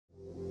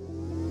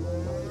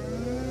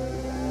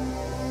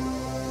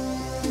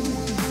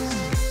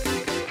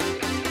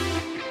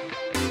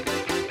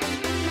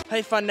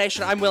Hey Fun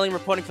Nation, I'm William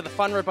reporting for the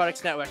Fun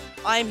Robotics Network.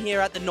 I'm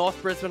here at the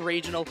North Brisbane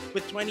Regional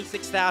with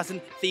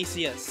 26,000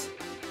 Theseus.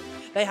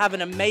 They have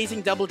an amazing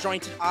double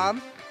jointed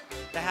arm,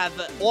 they have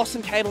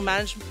awesome cable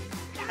managing,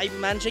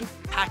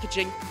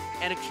 packaging,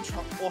 and an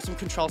awesome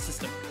control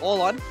system,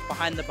 all on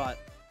behind the butt.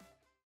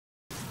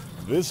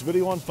 This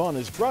video on Fun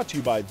is brought to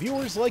you by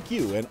viewers like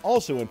you and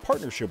also in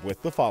partnership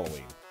with the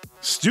following.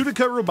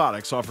 Studica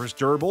Robotics offers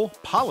durable,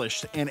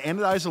 polished, and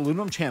anodized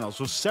aluminum channels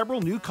with several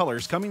new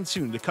colors coming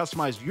soon to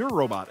customize your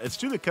robot at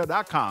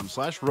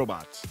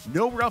studica.com/robots.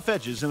 No rough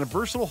edges and a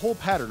versatile hole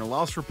pattern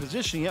allows for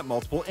positioning at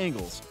multiple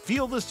angles.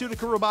 Feel the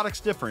Studica Robotics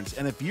difference,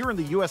 and if you're in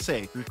the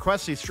USA,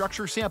 request a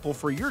structure sample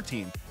for your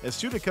team at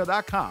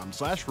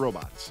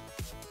studica.com/robots.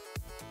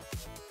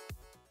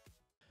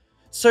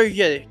 So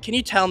yeah, can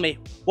you tell me,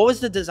 what was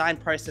the design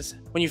process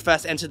when you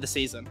first entered the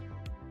season?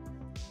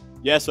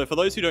 Yeah, so for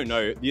those who don't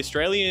know, the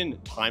Australian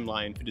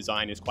timeline for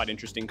design is quite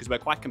interesting because we're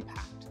quite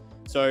compact.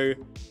 So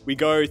we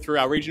go through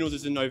our regionals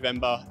is in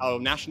November, our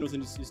nationals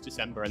is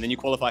December, and then you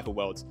qualify for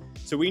worlds.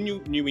 So we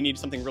knew we needed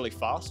something really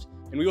fast,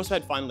 and we also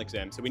had final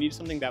exams, so we needed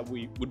something that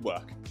would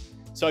work.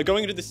 So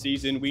going into the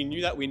season, we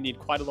knew that we need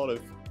quite a lot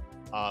of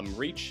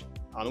reach,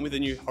 and with the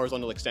new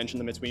horizontal extension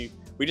limits, we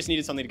just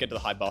needed something to get to the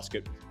high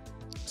basket.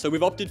 So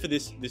we've opted for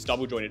this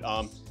double jointed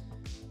arm.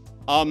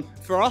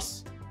 For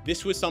us,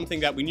 this was something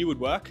that we knew would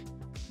work.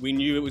 We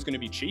knew it was going to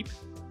be cheap,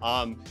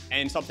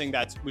 and something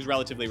that was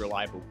relatively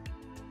reliable.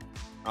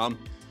 On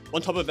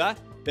top of that,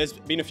 there's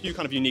been a few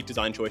kind of unique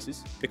design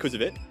choices because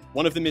of it.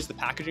 One of them is the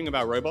packaging of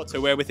our robot.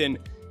 So we're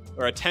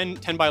a 10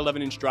 by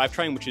 11 inch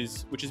drivetrain, which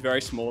is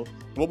very small.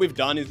 And what we've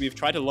done is we've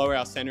tried to lower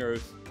our center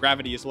of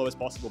gravity as low as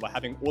possible by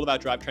having all of our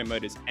drivetrain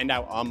motors and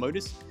our arm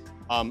motors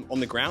on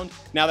the ground.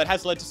 Now that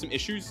has led to some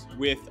issues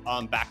with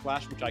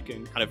backlash, which I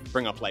can kind of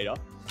bring up later.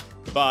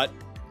 But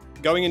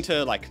going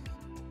into like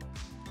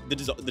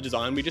the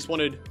design, we just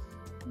wanted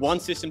one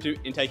system to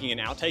intaking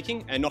and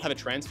outtaking and not have a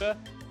transfer,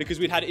 because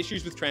we'd had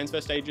issues with transfer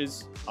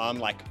stages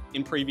like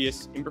in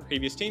previous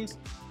teams,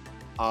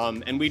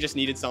 and we just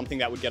needed something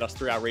that would get us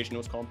through our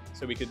regionals comp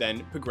so we could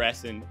then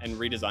progress and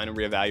redesign and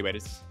reevaluate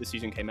as the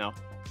season came out.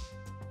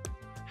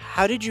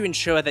 How did you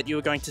ensure that you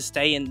were going to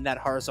stay in that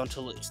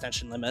horizontal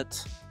extension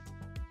limit?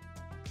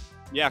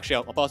 Yeah, actually,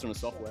 I'll pass it on to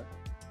software.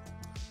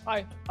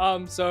 Hi.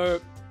 So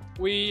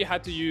we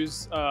had to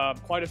use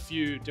quite a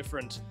few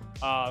different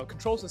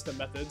control system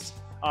methods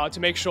to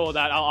make sure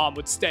that our arm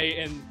would stay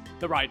in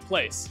the right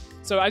place.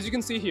 So as you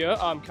can see here,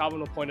 Calvin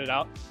will point it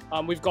out,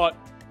 we've got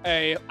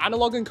an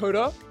analog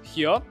encoder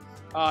here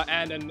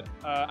and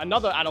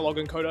another analog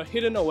encoder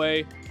hidden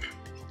away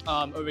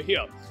over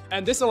here.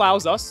 And this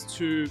allows us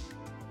to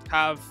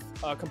have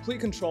complete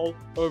control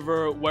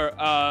over where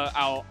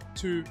our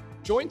two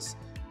joints,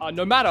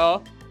 no matter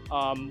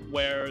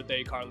where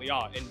they currently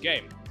are in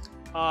game.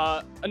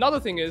 Another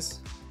thing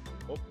is,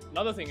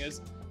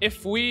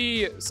 if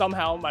we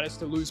somehow manage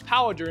to lose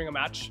power during a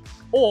match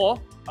or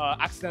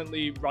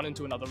accidentally run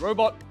into another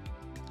robot,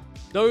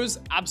 those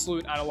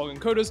absolute analog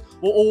encoders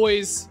will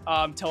always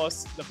tell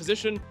us the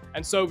position,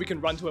 and so we can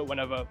run to it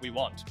whenever we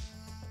want.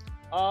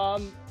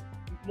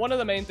 One of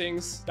the main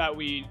things that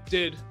we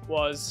did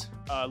was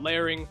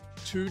layering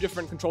two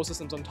different control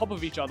systems on top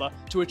of each other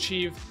to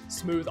achieve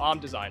smooth arm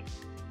design.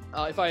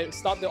 If I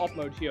start the op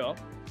mode here,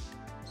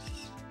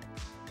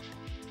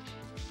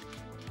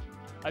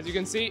 as you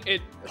can see,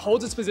 it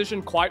holds its position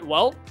quite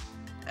well,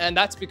 and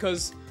that's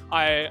because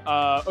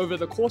over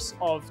the course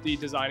of the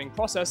designing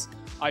process,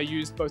 I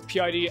used both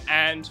PID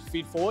and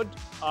feed forward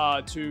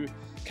to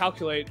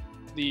calculate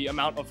the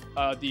amount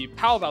of the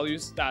power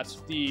values that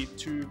the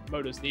two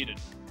motors needed.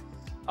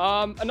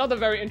 Another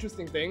very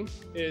interesting thing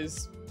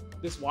is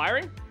this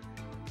wiring,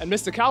 and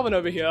Mr. Calvin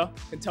over here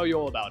can tell you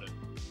all about it.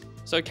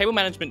 So cable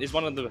management is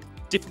one of the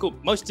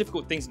most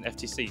difficult things in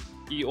FTC.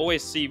 You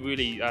always see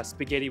really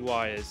spaghetti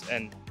wires,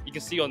 and you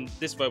can see on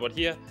this robot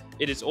here,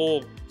 it is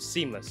all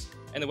seamless.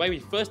 And the way we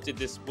first did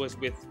this was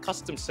with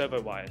custom servo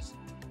wires.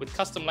 With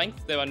custom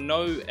length, there are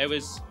no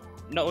errors,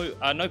 no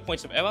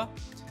points of error,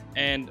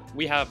 and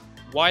we have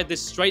wired this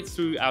straight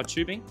through our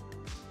tubing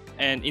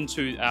and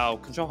into our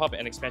control hub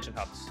and expansion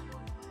hubs.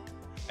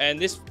 And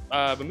this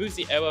removes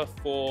the error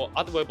for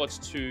other robots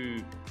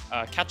to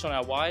catch on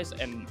our wires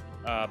and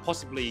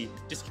possibly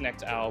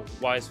disconnect our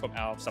wires from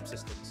our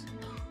subsystems.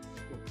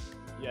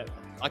 Yeah,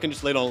 I can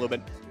just lead on a little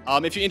bit.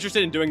 If you're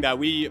interested in doing that,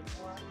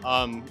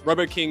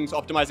 RoboKing's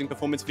optimizing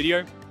performance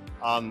video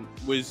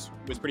was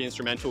pretty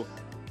instrumental.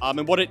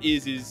 And what it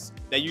is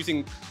they're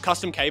using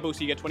custom cable, so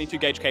you get 22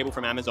 gauge cable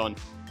from Amazon,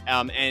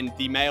 and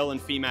the male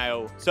and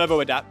female servo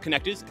adapt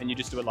connectors, and you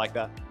just do it like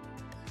that.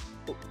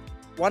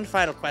 One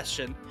final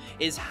question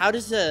is, how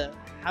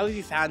have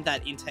you found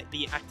that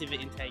the active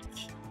intake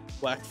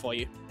worked for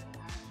you?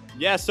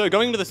 Yeah, so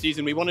going into the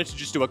season, we wanted to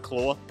just do a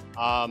claw.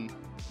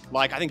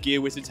 Like I think Gear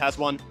Wizards has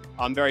one,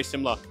 very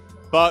similar.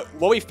 But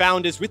what we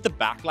found is with the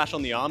backlash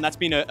on the arm, that's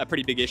been a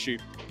pretty big issue.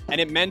 And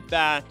it meant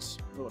that,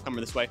 I'll come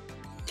this way.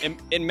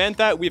 It meant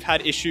that we've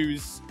had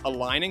issues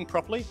aligning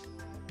properly.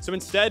 So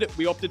instead,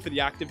 we opted for the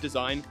active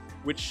design,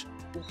 which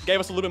gave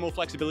us a little bit more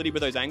flexibility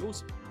with those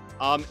angles.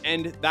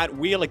 And that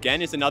wheel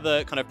again is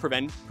another kind of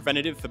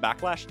preventative for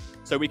backlash.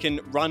 So we can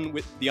run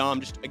with the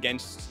arm just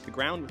against the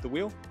ground with the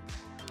wheel.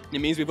 And it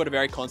means we've got a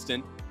very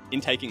constant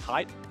intaking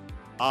height.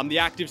 The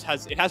actives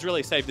has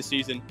really saved the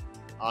season.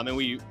 And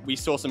we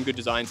saw some good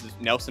designs.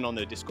 Nelson on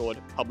the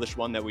Discord published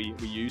one that we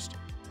used.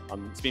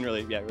 It's been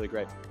really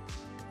great.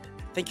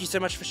 Thank you so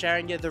much for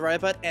sharing the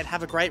robot, and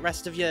have a great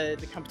rest of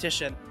the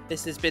competition.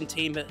 This has been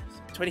Team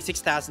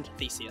 26,000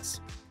 Theseus.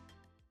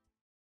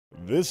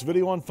 This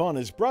video on fun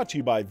is brought to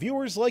you by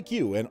viewers like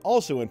you and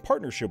also in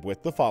partnership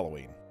with the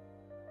following.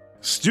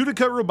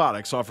 Studica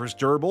Robotics offers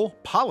durable,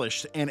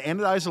 polished, and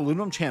anodized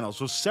aluminum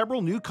channels with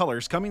several new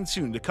colors coming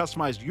soon to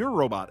customize your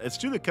robot at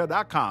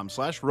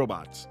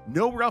studica.com/robots.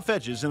 No rough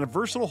edges and a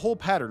versatile hole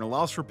pattern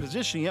allows for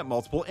positioning at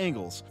multiple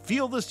angles.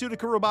 Feel the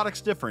Studica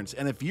Robotics difference,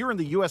 and if you're in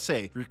the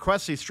USA,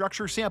 request a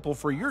structure sample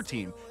for your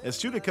team at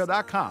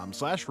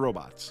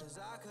studica.com/robots.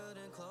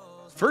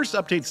 First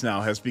Updates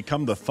Now has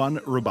become the Fun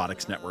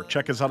Robotics Network.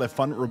 Check us out at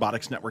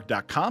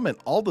funroboticsnetwork.com and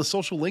all the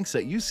social links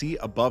that you see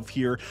above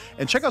here.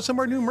 And check out some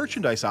of our new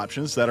merchandise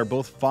options that are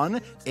both fun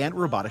and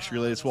robotics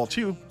related as well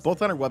too,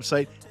 both on our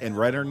website and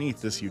right underneath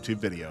this YouTube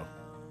video.